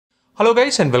Hello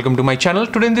guys and welcome to my channel.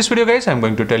 Today in this video guys I'm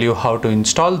going to tell you how to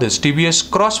install this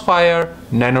TBS CROSSFIRE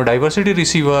Nano Diversity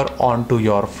Receiver onto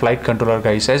your flight controller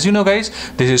guys. As you know guys,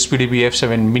 this is SpeedyBee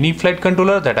F7 mini flight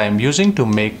controller that I am using to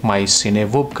make my Cine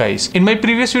Whoop guys. In my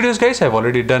previous videos guys I've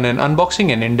already done an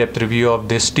unboxing and in-depth review of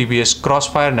this TBS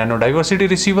CROSSFIRE Nano Diversity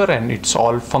Receiver and its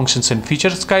all functions and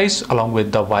features guys, along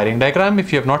with the wiring diagram.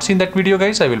 If you have not seen that video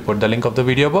guys, I will put the link of the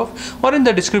video above or in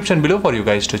the description below for you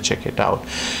guys to check it out.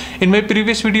 In my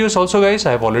previous videos also guys,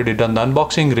 I have already done the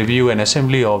unboxing, review and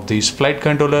assembly of this flight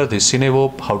controller, this Cine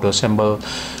Whoop, how to assemble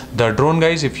the drone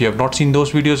guys. If you have not seen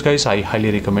those videos guys, I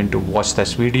highly recommend to watch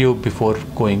this video before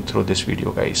going through this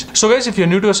video guys. So guys, if you're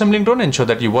new to assembling drone, ensure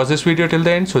that you watch this video till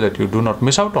the end so that you do not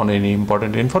miss out on any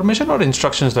important information or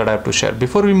instructions that I have to share.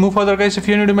 Before we move further guys, if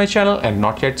you're new to my channel and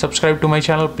not yet subscribed to my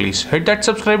channel, please hit that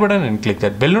subscribe button and click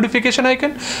that bell notification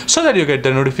icon so that you get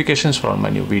the notifications from my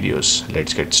new videos.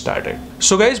 Let's get started.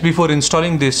 So guys, before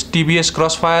installing this TBS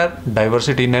CROSSFIRE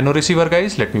Diversity Nano Receiver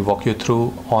guys, let me walk you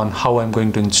through on how I'm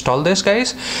going to install this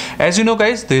guys. As you know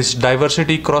guys, this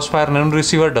Diversity CROSSFIRE Nano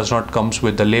Receiver does not comes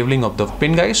with the labeling of the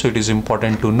pin guys, so it is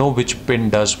important to know which pin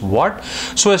does what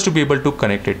so as to be able to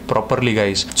connect it properly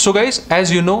guys. So guys,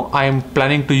 as you know, I am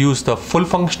planning to use the full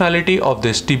functionality of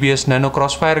this TBS Nano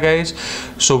CROSSFIRE guys,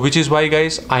 so which is why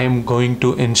guys I am going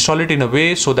to install it in a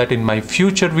way so that in my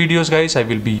future videos guys I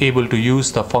will be able to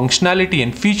use the functionality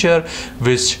and feature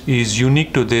which is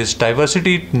unique to this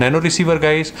Diversity Nano Receiver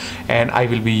guys, and I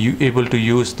will be able to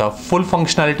use the full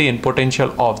functionality and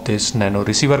potential of this Nano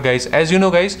Receiver guys. As you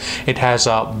know guys, it has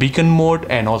a beacon mode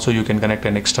and also you can connect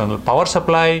an external power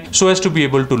supply so as to be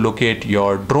able to locate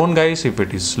your drone guys if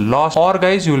it is lost, or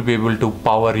guys you will be able to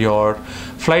power your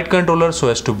flight controller so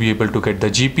as to be able to get the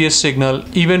GPS signal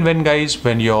even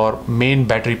when your main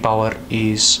battery power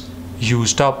is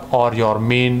used up or your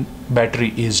main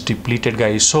battery is depleted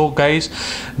guys. So guys,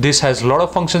 this has a lot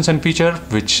of functions and feature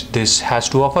which this has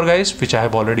to offer guys, which I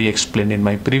have already explained in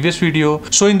my previous video.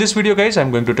 So in this video guys,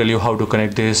 I'm going to tell you how to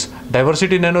connect this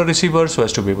Diversity Nano Receiver so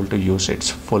as to be able to use its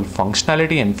full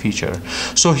functionality and feature.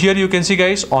 So here you can see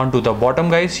guys, onto the bottom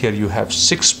guys, here you have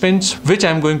 6 pins which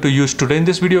I'm going to use today in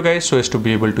this video guys so as to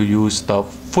be able to use the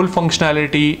full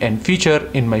functionality and feature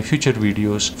in my future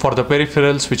videos for the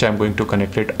peripherals which I'm going to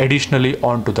connect it additionally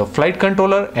onto the flight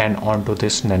controller and onto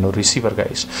this Nano Receiver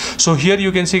guys. So here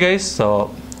you can see guys the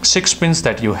 6 pins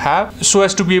that you have. So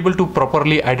as to be able to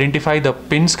properly identify the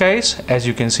pins guys, as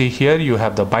you can see here you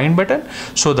have the bind button.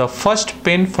 So the first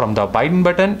pin from the bind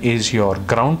button is your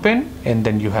ground pin, and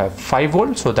then you have 5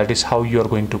 volts, so that is how you are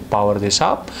going to power this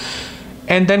up.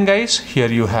 And then guys, here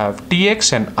you have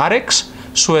TX and RX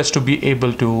so as to be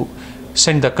able to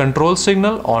send the control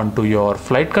signal onto your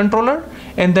flight controller.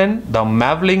 And then the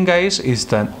Mavlink guys is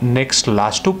the next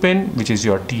last 2 pin, which is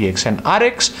your TX and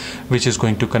RX, which is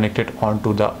going to connect it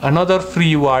onto the another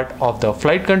free UART of the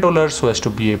flight controller so as to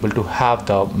be able to have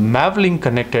the Mavlink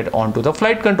connected onto the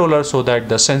flight controller so that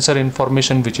the sensor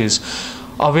information which is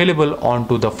available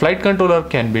onto the flight controller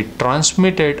can be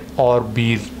transmitted or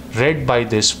be read by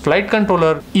this flight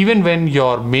controller even when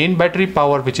your main battery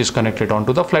power which is connected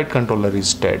onto the flight controller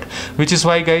is dead, which is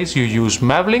why guys you use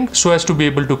Mavlink so as to be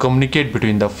able to communicate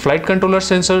between the flight controller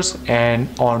sensors and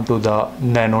onto the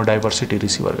Nano Diversity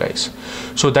Receiver guys.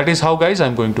 So that is how guys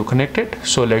I'm going to connect it.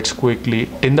 So let's quickly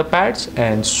tin the pads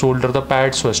and solder the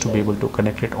pads so as to be able to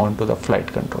connect it onto the flight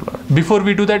controller. Before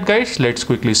we do that guys, let's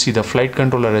quickly see the flight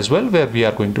controller as well, where we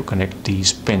are going to connect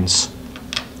these pins.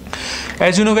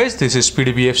 As you know guys, this is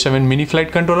SpeedyBee F7 mini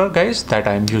flight controller guys that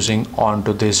I am using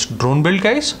onto this drone build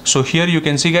guys. So here you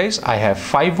can see guys, I have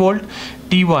 5 volt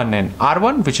T1 and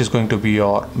R1 which is going to be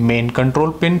your main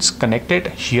control pins connected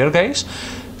here guys,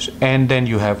 and then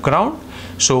you have ground.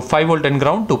 So 5 volt and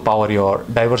ground to power your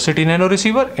Diversity Nano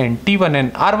Receiver, and T1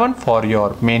 and R1 for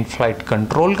your main flight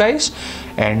control guys,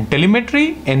 and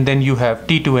telemetry, and then you have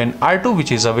T2 and R2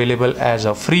 which is available as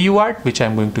a free UART which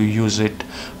I'm going to use it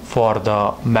for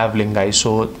the Mavlink guys.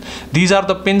 So these are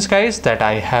the pins guys that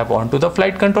I have onto the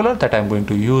flight controller that I'm going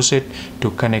to use it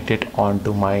to connect it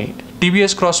onto my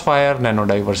TBS CROSSFIRE Nano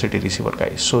Diversity Receiver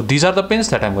guys. So these are the pins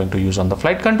that I'm going to use on the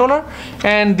flight controller,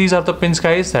 and these are the pins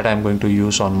guys that I'm going to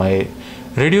use on my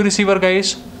radio receiver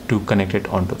guys to connect it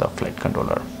onto the flight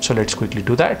controller. So let's quickly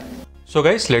do that. So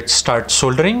guys, let's start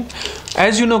soldering.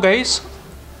 As you know guys,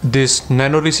 This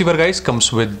Nano receiver guys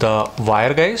comes with the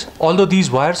wire guys. Although these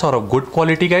wires are of good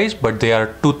quality guys, but they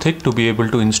are too thick to be able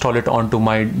to install it onto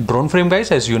my drone frame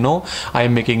guys. As you know, I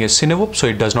am making a Cinewhoop, so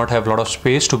it does not have a lot of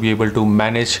space to be able to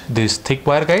manage this thick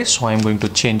wire guys. So I am going to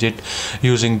change it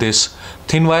using this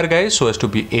thin wire guys, so as to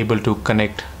be able to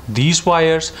connect these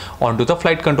wires onto the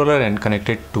flight controller and connect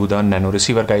it to the Nano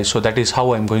receiver guys. So that is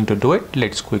how I'm going to do it.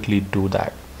 Let's quickly do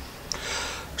that.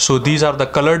 So these are the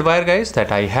colored wire guys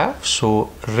that I have.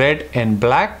 So red and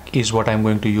black is what I'm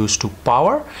going to use to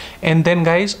power, and then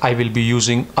guys I will be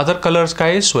using other colors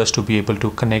guys, so as to be able to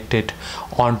connect it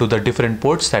onto the different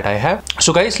ports that I have.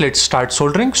 So guys, let's start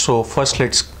soldering. So first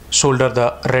let's solder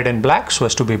the red and black so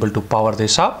as to be able to power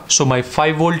this up. So my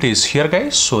 5 volt is here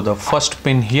guys. So the first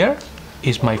pin here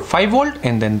is my 5 volt,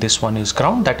 and then this one is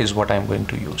ground. That is what I'm going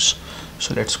to use.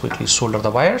 So let's quickly solder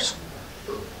the wires.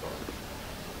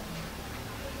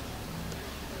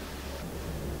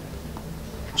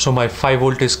 So my 5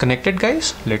 volt is connected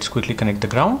guys. Let's quickly connect the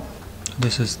ground.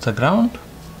 This is the ground.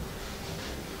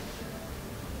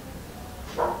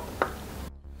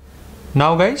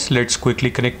 Now guys, let's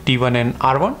quickly connect T1 and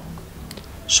R1.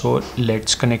 So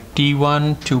let's connect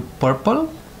T1 to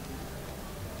purple.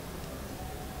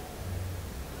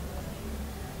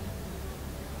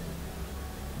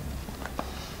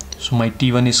 So my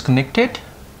T1 is connected.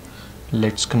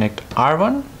 Let's connect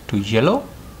R1 to yellow.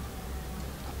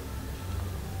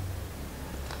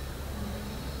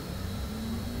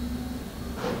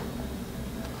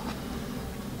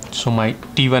 So my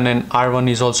T1 and R1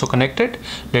 is also connected.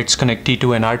 Let's connect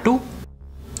T2 and R2.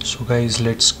 So guys,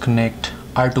 let's connect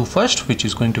R2 first, which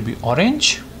is going to be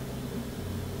orange.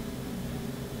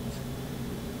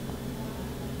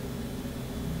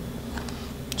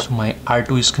 So my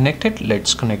R2 is connected.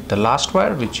 Let's connect the last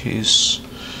wire, which is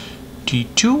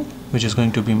T2, which is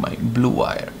going to be my blue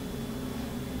wire.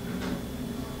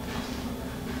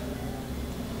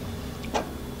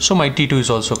 So my T2 is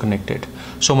also connected.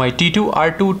 So my T2,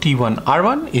 R2, T1,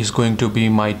 R1 is going to be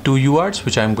my 2 UARTs,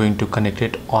 which I'm going to connect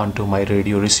it onto my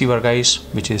radio receiver guys,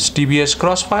 which is TBS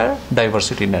CROSSFIRE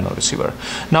Diversity Nano receiver.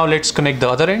 Now let's connect the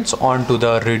other ends onto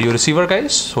the radio receiver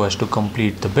guys, so as to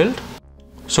complete the build.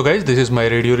 So guys, this is my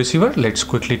radio receiver. Let's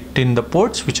quickly tin the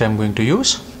ports which I'm going to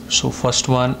use. So first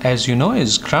one, as you know,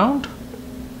 is ground.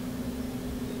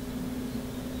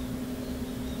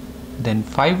 Then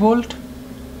 5 volt.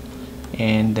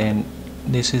 And then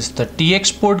this is the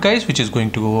TX port guys, which is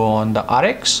going to go on the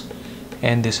RX,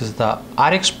 and this is the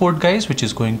RX port guys, which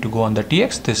is going to go on the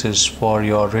TX. This is for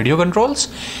your radio controls.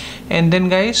 And then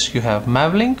guys, you have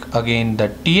Mavlink, again the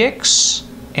TX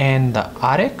and the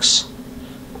RX.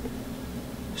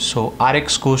 So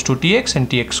RX goes to TX and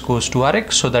TX goes to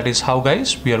RX. So that is how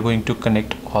guys we are going to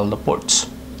connect all the ports.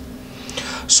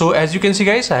 So as you can see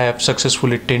guys, I have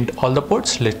successfully tinned all the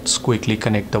ports. Let's quickly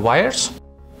connect the wires.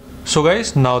 So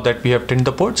guys, now that we have tinned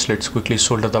the ports, let's quickly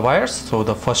solder the wires. So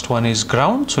the first one is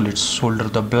ground, so let's solder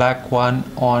the black one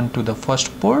onto the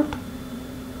first port.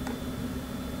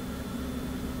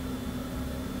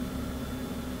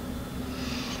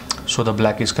 So the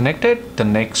black is connected. The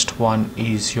next one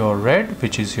is your red,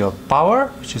 which is your power,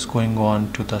 which is going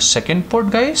on to the second port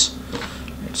guys.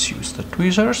 Let's use the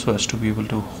tweezer so as to be able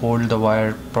to hold the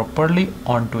wire properly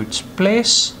onto its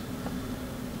place.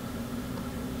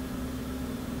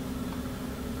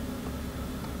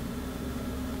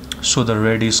 So the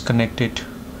red is connected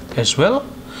as well.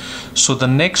 So the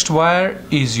next wire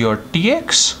is your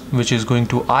TX, which is going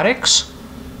to RX,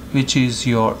 which is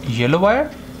your yellow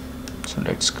wire. So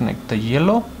let's connect the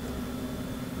yellow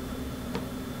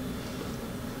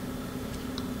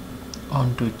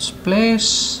onto its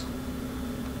place.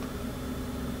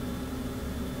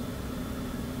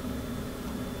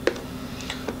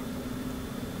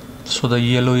 So the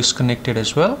yellow is connected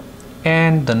as well.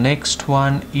 And the next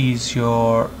one is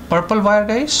your purple wire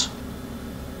guys.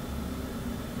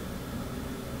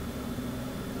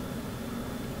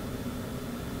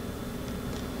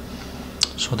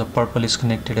 So the purple is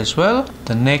connected as well.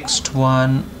 The next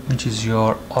one, which is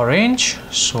your orange,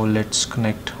 so let's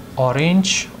connect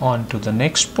orange onto the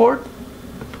next port.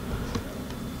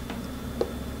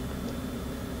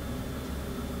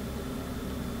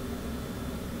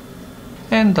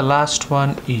 And the last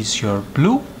one is your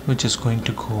blue, which is going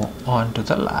to go on to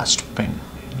the last pin.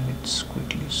 Let's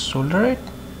quickly solder it.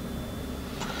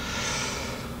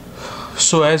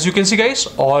 So as you can see guys,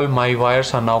 all my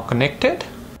wires are now connected.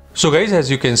 So guys,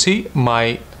 as you can see,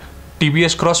 my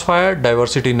TBS CROSSFIRE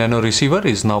Diversity Nano receiver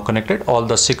is now connected. All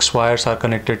the 6 wires are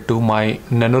connected to my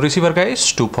Nano receiver,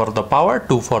 guys. 2 for the power,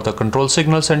 2 for the control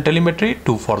signals and telemetry,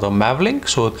 2 for the Mavlink.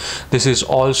 So this is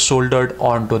all soldered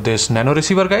onto this Nano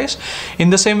receiver, guys.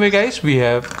 In the same way, guys, we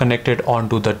have connected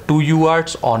onto the 2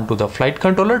 UARTs onto the flight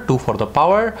controller, 2 for the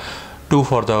power, 2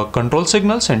 for the control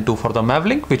signals and 2 for the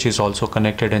Mavlink, which is also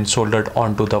connected and soldered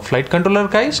onto the flight controller,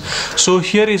 guys. So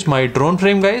here is my drone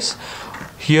frame, guys.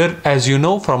 Here, as you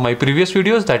know from my previous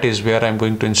videos, that is where I'm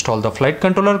going to install the flight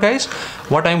controller, guys.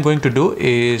 What I'm going to do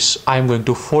is I'm going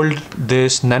to fold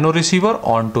this Nano receiver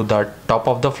onto the top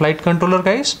of the flight controller,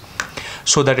 guys,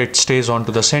 so that it stays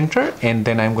onto the center, and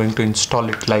then I'm going to install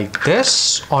it like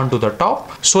this onto the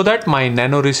top, so that my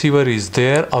Nano receiver is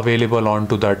there available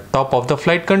onto the top of the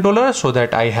flight controller, so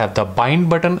that I have the bind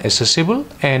button accessible,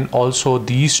 and also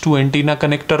these 2 antenna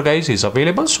connector, guys, is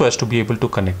available so as to be able to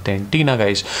connect the antenna,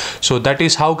 guys. So that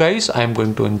is how, guys, I'm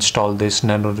going to install this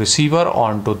Nano receiver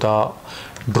onto the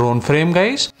drone frame,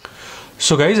 guys.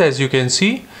 So guys, as you can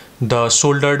see, the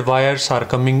soldered wires are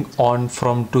coming on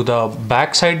from to the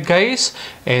back side, guys,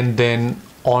 and then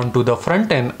on to the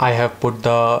front, and I have put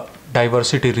the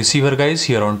diversity receiver, guys,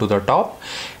 here onto the top.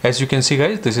 As you can see,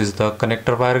 guys, this is the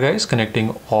connector wire, guys,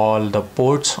 connecting all the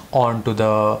ports onto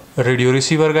the radio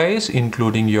receiver, guys,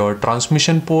 including your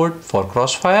transmission port for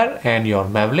CROSSFIRE and your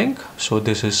Mavlink. So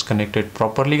this is connected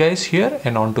properly, guys, here,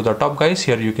 and onto the top, guys,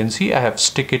 here you can see I have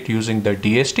stick it using the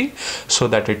DST so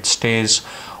that it stays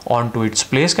onto its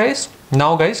place, guys.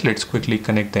 Now, guys, let's quickly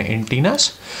connect the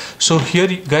antennas. So here,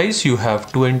 guys, you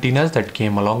have 2 antennas that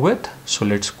came along with. So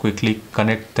let's quickly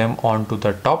connect them onto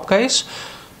the top, guys.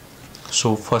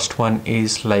 So first one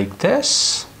is like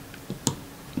this.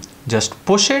 Just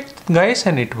push it, guys,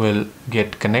 and it will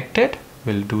get connected.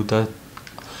 We'll do the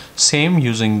same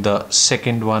using the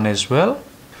second one as well.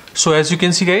 So as you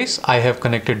can see, guys, I have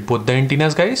connected both the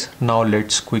antennas, guys. Now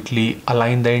let's quickly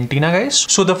align the antenna, guys.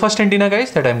 So the first antenna,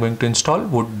 guys, that I'm going to install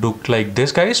would look like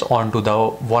this, guys, onto the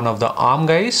one of the arm,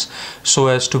 guys, so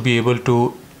as to be able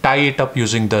to tie it up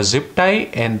using the zip tie,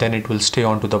 and then it will stay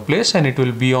onto the place, and it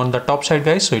will be on the top side,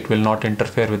 guys, so it will not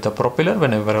interfere with the propeller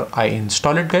whenever I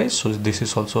install it, guys. So this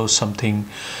is also something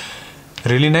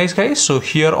really nice, guys. So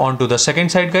here onto the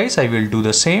second side, guys, I will do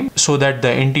the same so that the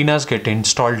antennas get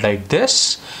installed like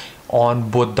this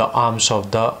on both the arms of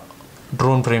the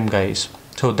drone frame, guys.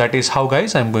 So that is how,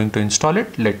 guys, I'm going to install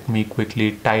it. Let me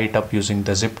quickly tie it up using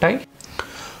the zip tie.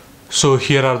 So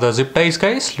here are the zip ties,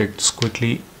 guys. Let's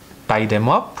quickly tie them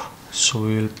up. So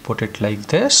we will put it like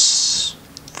this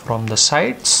from the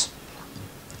sides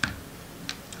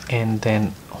and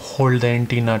then hold the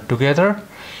antenna together,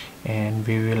 and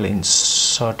we will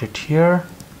insert it here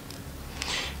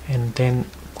and then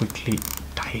quickly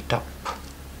tie it up.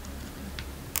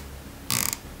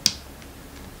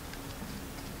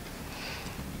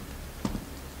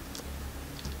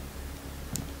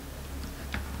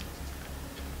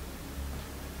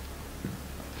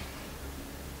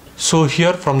 So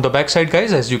here from the back side,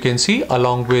 guys, as you can see,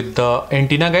 along with the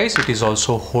antenna, guys, it is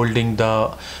also holding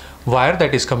the wire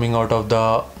that is coming out of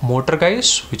the motor,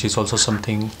 guys, which is also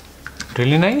something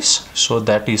really nice. So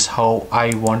that is how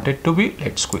I want it to be.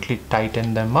 Let's quickly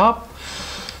tighten them up.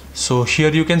 So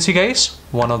here you can see, guys,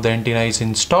 one of the antenna is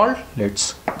installed.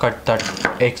 Let's cut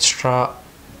that extra.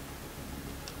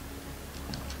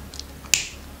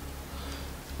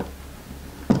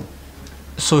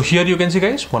 So here you can see,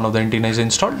 guys, one of the antenna is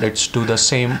installed. Let's do the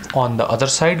same on the other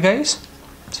side, guys.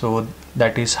 So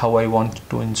that is how I want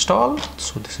to install.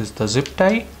 So this is the zip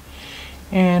tie,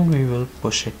 and we will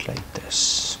push it like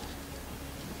this.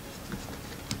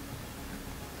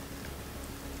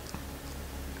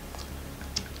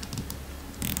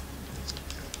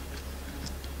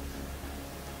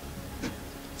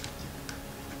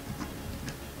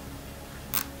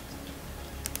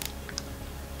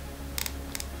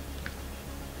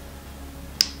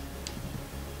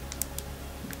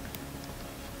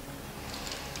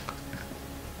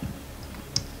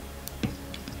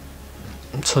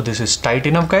 So this is tight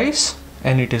enough, guys,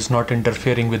 and it is not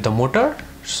interfering with the motor.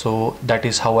 So that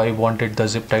is how I wanted the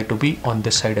zip tie to be on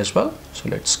this side as well. So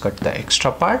let's cut the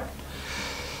extra part.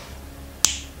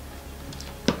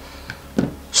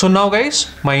 So now, guys,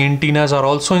 my antennas are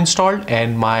also installed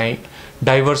and my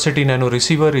Diversity Nano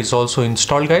receiver is also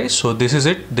installed, guys. So this is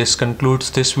it. This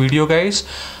concludes this video, guys.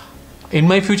 In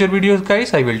my future videos,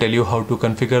 guys, I will tell you how to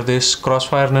configure this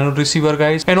CROSSFIRE Nano receiver,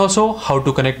 guys, and also how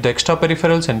to connect the extra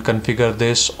peripherals and configure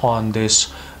this on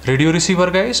this radio receiver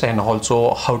guys, and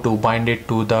also how to bind it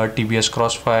to the TBS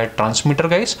CROSSFIRE transmitter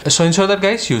guys. So ensure that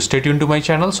guys you stay tuned to my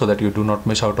channel so that you do not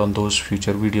miss out on those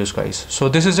future videos guys. So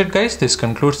this is it guys, this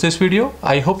concludes this video.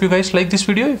 I hope you guys like this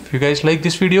video. If you guys like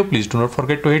this video, please do not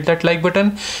forget to hit that like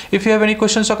button. If you have any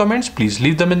questions or comments, please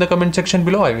leave them in the comment section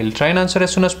below. I will try and answer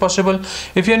as soon as possible.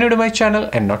 If you are new to my channel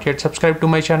and not yet subscribed to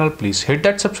my channel, please hit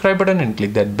that subscribe button and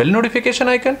click that bell notification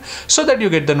icon so that you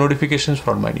get the notifications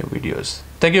for my new videos.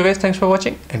 Thank you guys, thanks for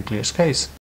watching, and clear skies.